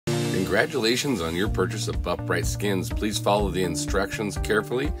Congratulations on your purchase of Buff Brite Skinz. Please follow the instructions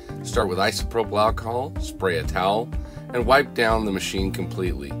carefully. Start with isopropyl alcohol, spray a towel, and wipe down the machine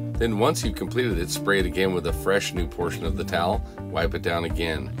completely. Then once you've completed it, spray it again with a fresh new portion of the towel, wipe it down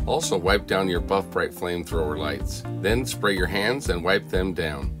again. Also wipe down your Buff Brite flamethrower lights. Then spray your hands and wipe them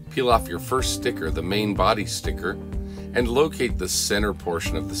down. Peel off your first sticker, the main body sticker, and locate the center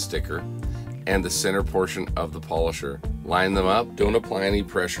portion of the sticker and the center portion of the polisher. Line them up. Don't apply any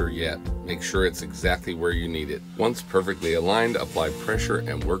pressure yet. Make sure it's exactly where you need it. Once perfectly aligned, apply pressure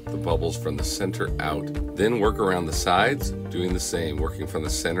and work the bubbles from the center out. Then work around the sides, doing the same, working from the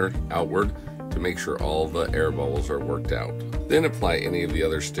center outward to make sure all the air bubbles are worked out. Then apply any of the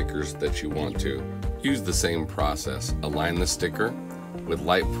other stickers that you want to. Use the same process. Align the sticker with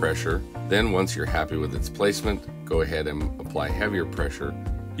light pressure. Then once you're happy with its placement, go ahead and apply heavier pressure.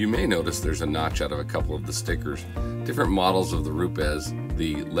 You may notice there's a notch out of a couple of the stickers. Different models of the Rupes,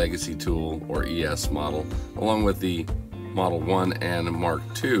 the Legacy Tool or ES model, along with the Model 1 and Mark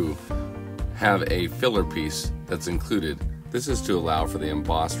II, have a filler piece that's included. This is to allow for the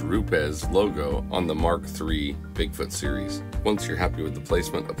embossed Rupes logo on the Mark III Bigfoot series. Once you're happy with the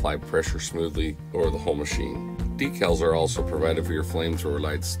placement, apply pressure smoothly over the whole machine. Decals are also provided for your flamethrower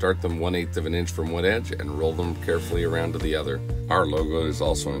lights. Start them 1/8 of an inch from one edge and roll them carefully around to the other. Our logo is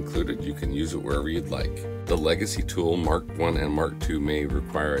also included. You can use it wherever you'd like. The Legacy Tool Mark I and Mark II may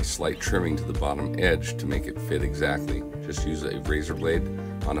require a slight trimming to the bottom edge to make it fit exactly. Just use a razor blade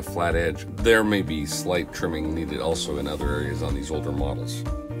on a flat edge. There may be slight trimming needed also in other areas on these older models.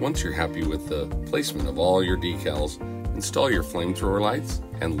 Once you're happy with the placement of all your decals, install your flamethrower lights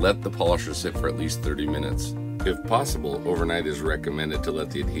and let the polisher sit for at least 30 minutes. If possible, overnight is recommended to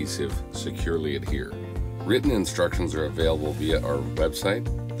let the adhesive securely adhere. Written instructions are available via our website,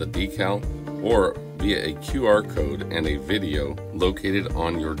 the decal, or via a QR code and a video located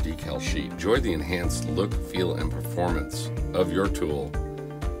on your decal sheet. Enjoy the enhanced look, feel, and performance of your tool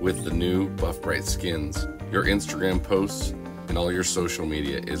with the new Buff Brite Skinz. Your Instagram posts and all your social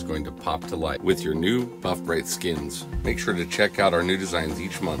media is going to pop to life with your new Buff Brite Skinz. Make sure to check out our new designs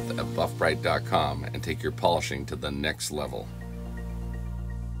each month at buffbrite.com and take your polishing to the next level.